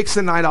Sarah takes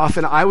the night off,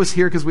 and I was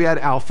here because we had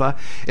Alpha.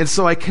 And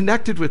so I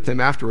connected with them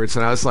afterwards,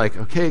 and I was like,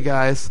 okay,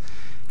 guys,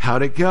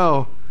 how'd it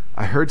go?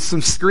 I heard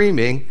some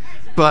screaming,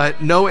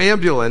 but no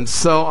ambulance,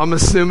 so I'm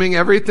assuming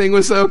everything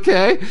was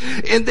okay.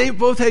 And they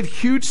both had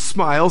huge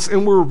smiles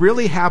and were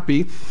really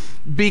happy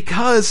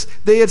because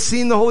they had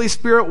seen the Holy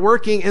Spirit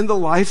working in the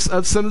lives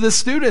of some of the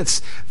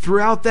students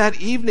throughout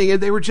that evening,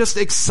 and they were just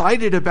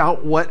excited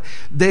about what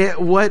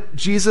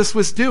Jesus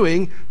was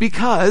doing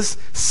because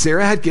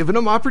Sarah had given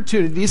them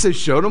opportunities and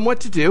showed them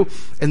what to do,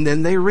 and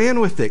then they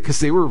ran with it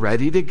because they were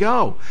ready to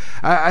go.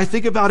 I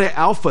think about it,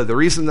 Alpha, the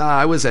reason that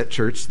I was at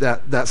church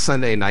that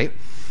Sunday night,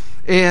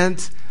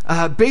 and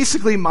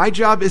basically my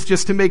job is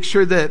just to make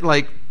sure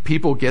that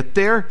people get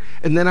there,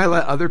 and then I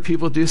let other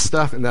people do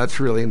stuff, and that's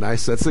really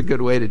nice. That's a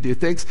good way to do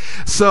things.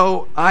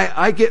 So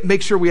I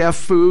make sure we have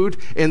food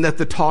and that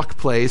the talk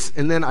plays,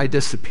 and then I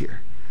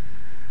disappear.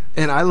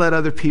 And I let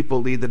other people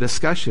lead the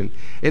discussion.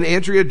 And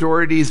Andrea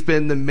Doherty's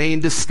been the main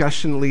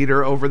discussion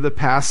leader over the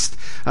past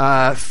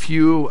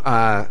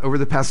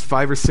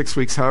 5 or 6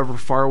 weeks, however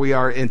far we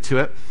are into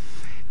it.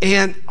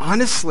 And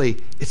honestly,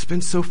 it's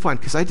been so fun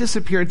because I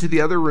disappear into the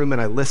other room and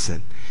I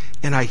listen,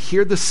 and I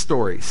hear the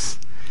stories.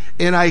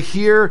 And I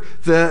hear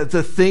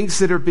the things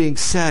that are being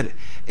said,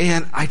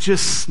 and I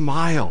just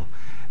smile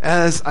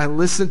as I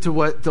listen to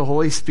what the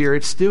Holy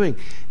Spirit's doing.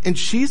 And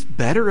she's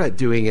better at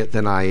doing it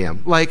than I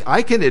am. Like,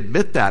 I can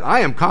admit that.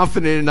 I am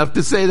confident enough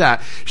to say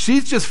that.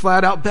 She's just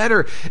flat out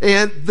better.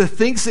 And the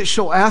things that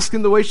she'll ask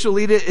and the way she'll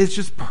lead it is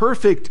just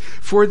perfect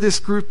for this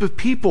group of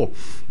people.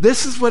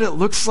 This is what it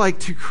looks like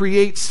to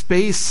create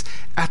space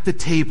at the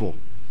table.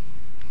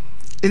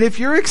 And if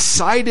you're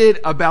excited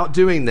about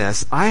doing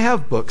this, I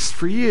have books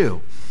for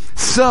you.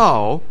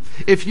 So,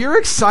 if you're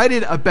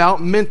excited about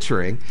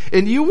mentoring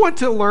and you want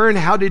to learn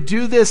how to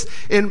do this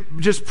in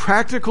just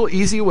practical,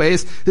 easy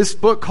ways, this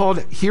book called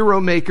Hero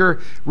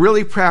Maker,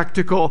 really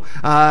practical,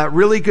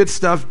 really good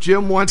stuff.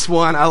 Jim wants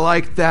one. I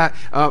like that.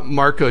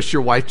 Marcos,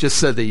 your wife just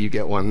said that you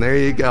get one. There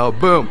you go.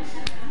 Boom.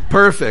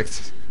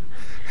 Perfect.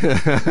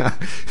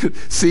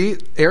 See,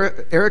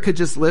 Erica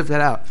just lived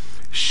that out.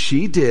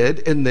 She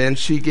did, and then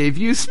she gave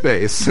you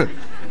space.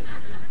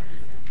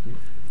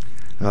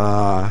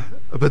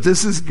 But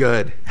this is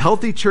good.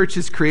 Healthy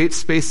churches create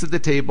space at the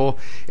table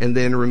and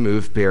then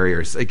remove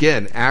barriers.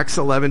 Again, Acts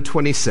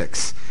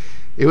 11:26.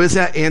 It was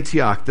at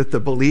Antioch that the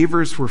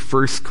believers were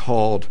first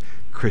called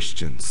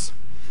Christians.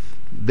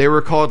 They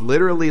were called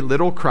literally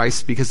little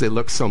Christ because they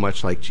looked so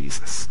much like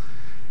Jesus.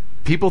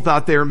 People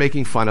thought they were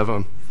making fun of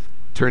them.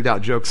 Turned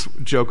out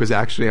joke was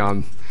actually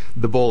on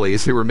the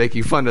bullies who were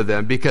making fun of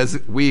them because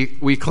we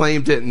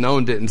claimed it and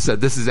owned it and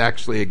said this is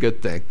actually a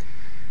good thing.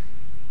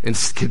 And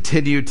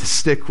continued to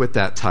stick with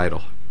that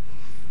title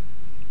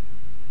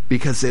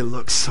because they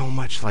look so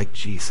much like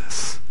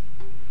Jesus.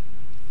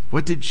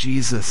 What did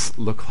Jesus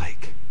look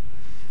like?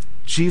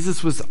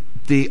 Jesus was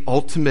the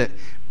ultimate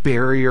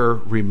barrier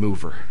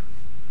remover.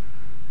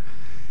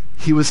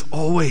 He was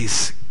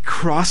always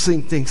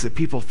crossing things that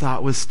people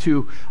thought was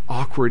too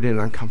awkward and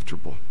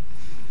uncomfortable.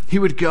 He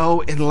would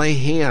go and lay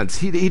hands.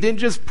 He didn't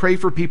just pray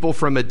for people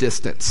from a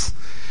distance.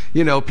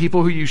 You know,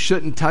 people who you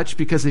shouldn't touch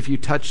because if you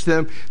touch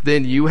them,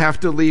 then you have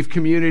to leave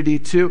community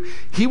too.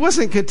 He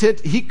wasn't content.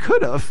 He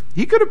could have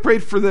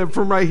prayed for them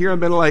from right here and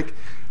been like,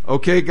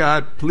 okay,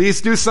 God, please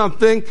do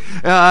something.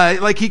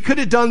 Like he could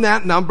have done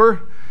that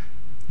number.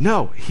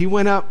 No, he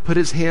went up, put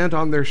his hand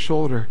on their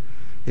shoulder,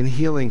 and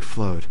healing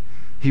flowed.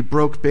 He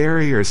broke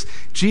barriers.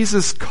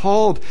 Jesus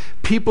called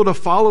people to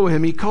follow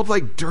him. He called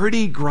like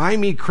dirty,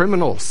 grimy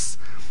criminals.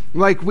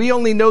 Like, we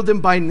only know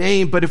them by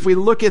name, but if we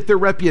look at their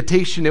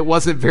reputation, it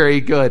wasn't very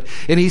good.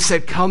 And he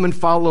said, come and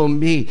follow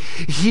me.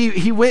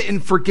 He went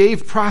and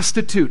forgave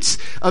prostitutes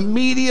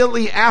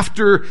immediately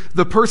after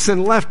the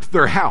person left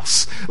their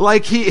house.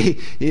 Like, he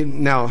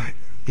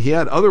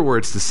had other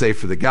words to say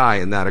for the guy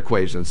in that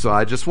equation, so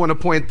I just want to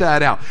point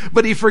that out.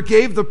 But he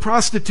forgave the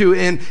prostitute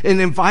and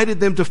invited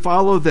them to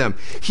follow them.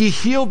 He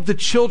healed the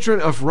children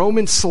of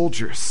Roman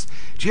soldiers.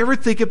 Do you ever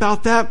think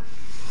about that?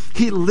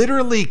 He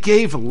literally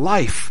gave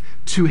life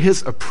to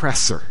his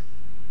oppressor.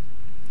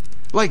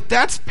 Like,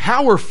 that's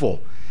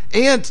powerful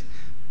and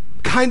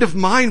kind of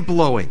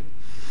mind-blowing.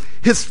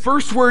 His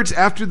first words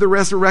after the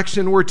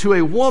resurrection were to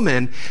a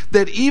woman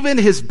that even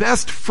his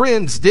best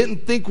friends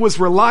didn't think was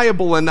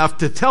reliable enough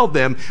to tell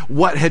them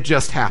what had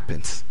just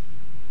happened.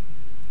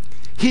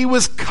 He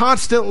was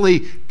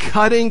constantly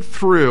cutting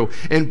through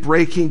and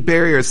breaking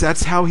barriers.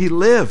 That's how he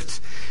lived.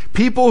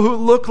 People who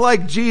look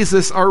like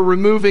Jesus are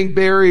removing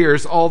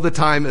barriers all the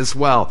time as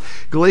well.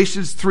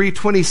 Galatians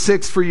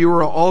 3:26, for you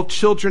are all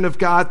children of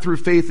God through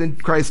faith in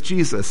Christ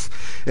Jesus.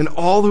 And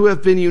all who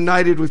have been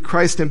united with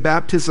Christ in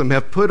baptism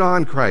have put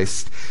on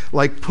Christ,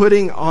 like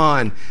putting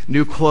on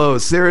new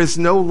clothes. There is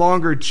no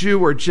longer Jew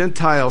or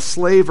Gentile,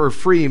 slave or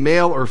free,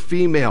 male or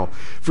female,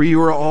 for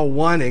you are all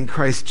one in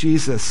Christ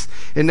Jesus.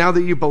 And now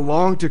that you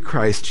belong to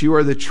Christ, you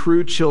are the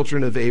true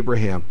children of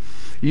Abraham.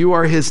 You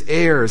are his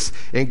heirs,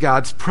 and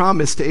God's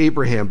promise to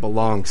Abraham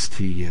belongs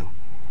to you.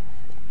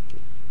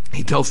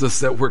 He tells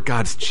us that we're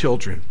God's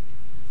children,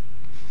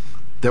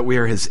 that we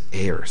are his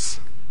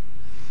heirs,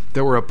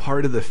 that we're a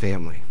part of the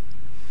family.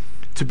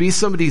 To be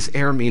somebody's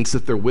heir means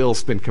that their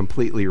will's been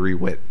completely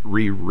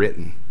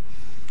rewritten.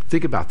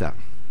 Think about that.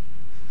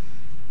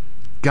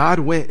 God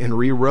went and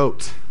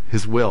rewrote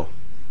his will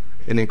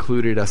and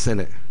included us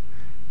in it.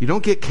 You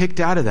don't get kicked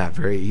out of that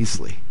very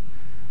easily.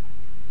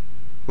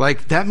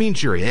 Like, that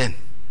means you're in.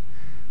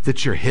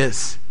 That you're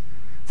his,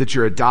 that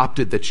you're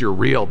adopted, that you're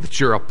real, that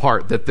you're a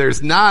part, that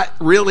there's not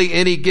really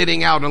any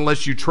getting out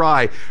unless you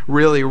try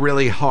really,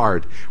 really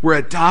hard. We're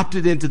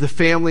adopted into the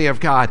family of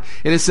God.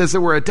 And it says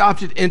that we're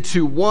adopted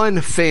into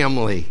one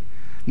family,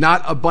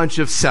 not a bunch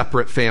of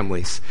separate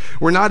families.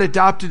 We're not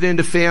adopted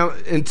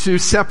into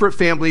separate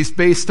families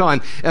based on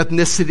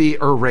ethnicity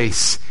or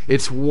race.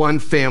 It's one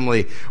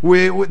family.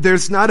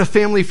 There's not a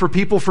family for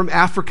people from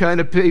Africa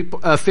and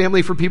a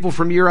family for people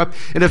from Europe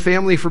and a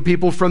family for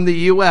people from the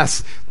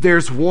U.S.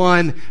 There's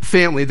one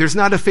family. There's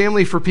not a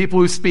family for people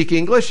who speak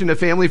English and a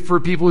family for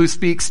people who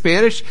speak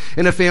Spanish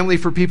and a family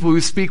for people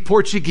who speak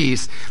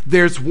Portuguese.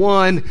 There's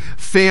one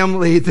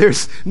family.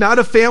 There's not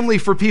a family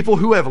for people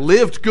who have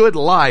lived good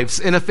lives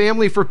and a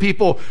family for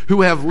people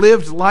who have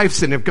lived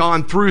lives and have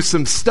gone through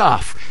some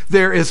stuff.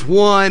 There is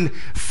one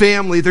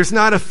family. There's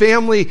not a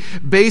family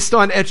based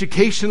on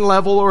education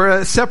level or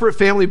a separate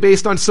family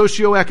based on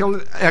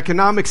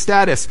socioeconomic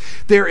status.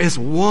 There is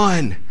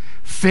one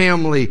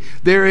family.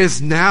 There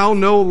is now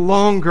no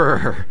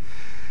longer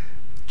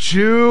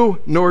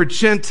Jew nor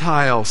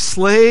Gentile,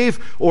 slave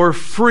or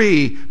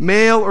free,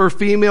 male or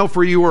female,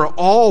 for you are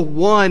all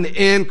one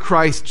in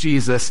Christ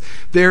Jesus.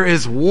 There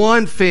is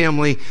one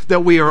family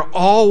that we are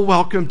all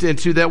welcomed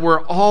into, that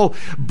we're all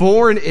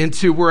born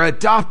into, we're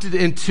adopted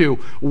into,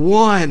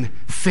 one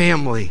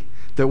family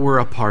that we're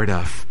a part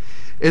of.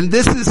 And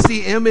this is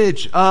the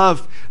image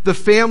of the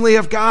family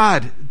of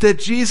God that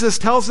Jesus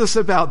tells us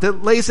about,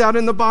 that lays out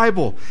in the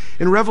Bible.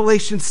 In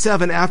Revelation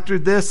 7, after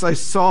this, I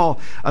saw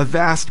a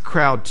vast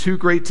crowd, too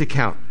great to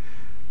count,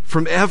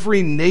 from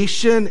every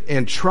nation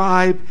and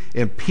tribe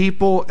and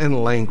people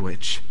and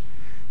language,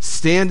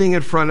 standing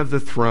in front of the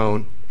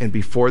throne and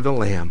before the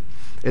Lamb.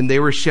 And they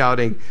were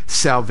shouting,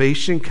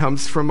 "Salvation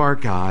comes from our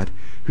God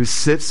who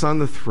sits on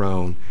the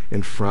throne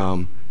and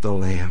from the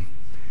Lamb."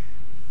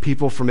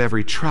 People from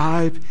every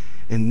tribe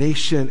and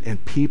nation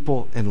and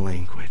people and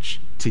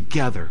language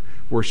together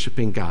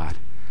worshiping God.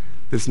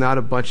 There's not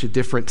a bunch of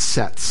different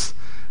sets,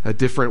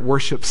 different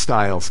worship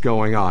styles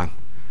going on.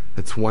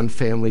 It's one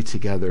family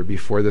together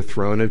before the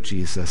throne of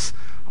Jesus,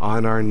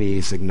 on our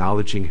knees,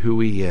 acknowledging who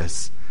he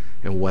is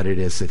and what it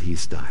is that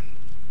he's done.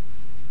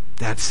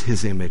 That's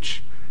his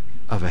image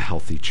of a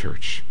healthy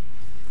church.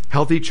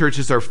 Healthy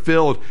churches are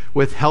filled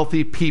with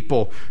healthy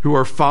people who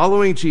are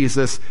following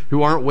Jesus,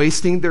 who aren't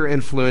wasting their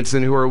influence,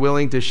 and who are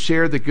willing to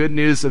share the good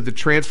news of the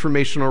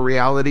transformational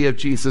reality of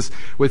Jesus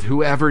with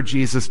whoever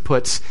Jesus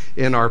puts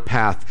in our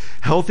path.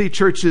 Healthy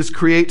churches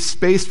create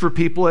space for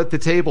people at the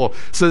table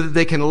so that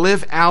they can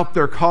live out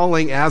their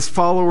calling as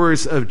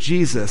followers of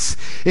Jesus.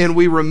 And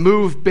we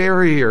remove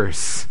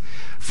barriers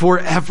for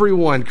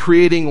everyone,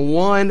 creating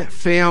one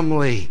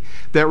family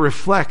that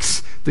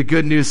reflects the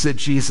good news that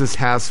Jesus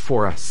has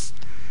for us.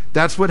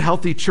 That's what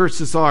healthy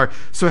churches are.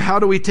 So how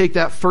do we take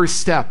that first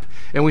step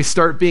and we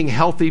start being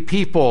healthy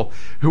people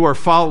who are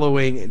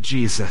following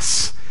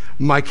Jesus?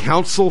 My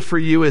counsel for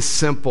you is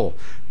simple.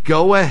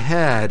 Go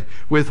ahead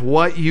with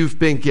what you've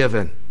been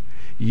given.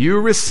 You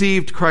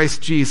received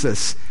Christ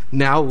Jesus.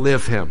 Now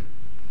live him.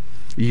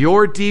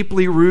 You're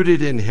deeply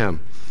rooted in him.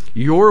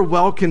 You're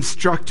well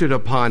constructed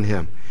upon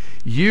him.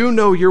 You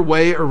know your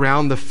way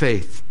around the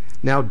faith.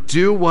 Now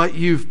do what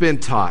you've been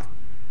taught.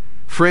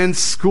 Friends,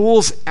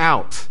 school's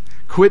out.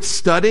 Quit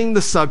studying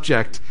the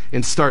subject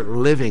and start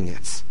living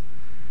it.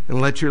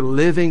 And let your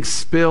living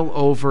spill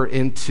over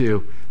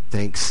into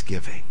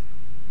thanksgiving.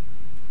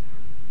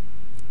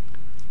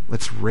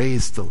 Let's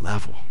raise the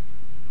level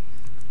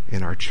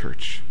in our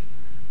church,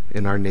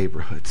 in our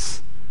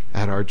neighborhoods,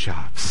 at our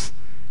jobs,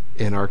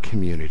 in our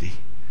community,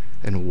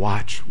 and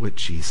watch what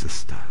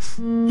Jesus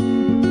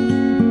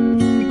does.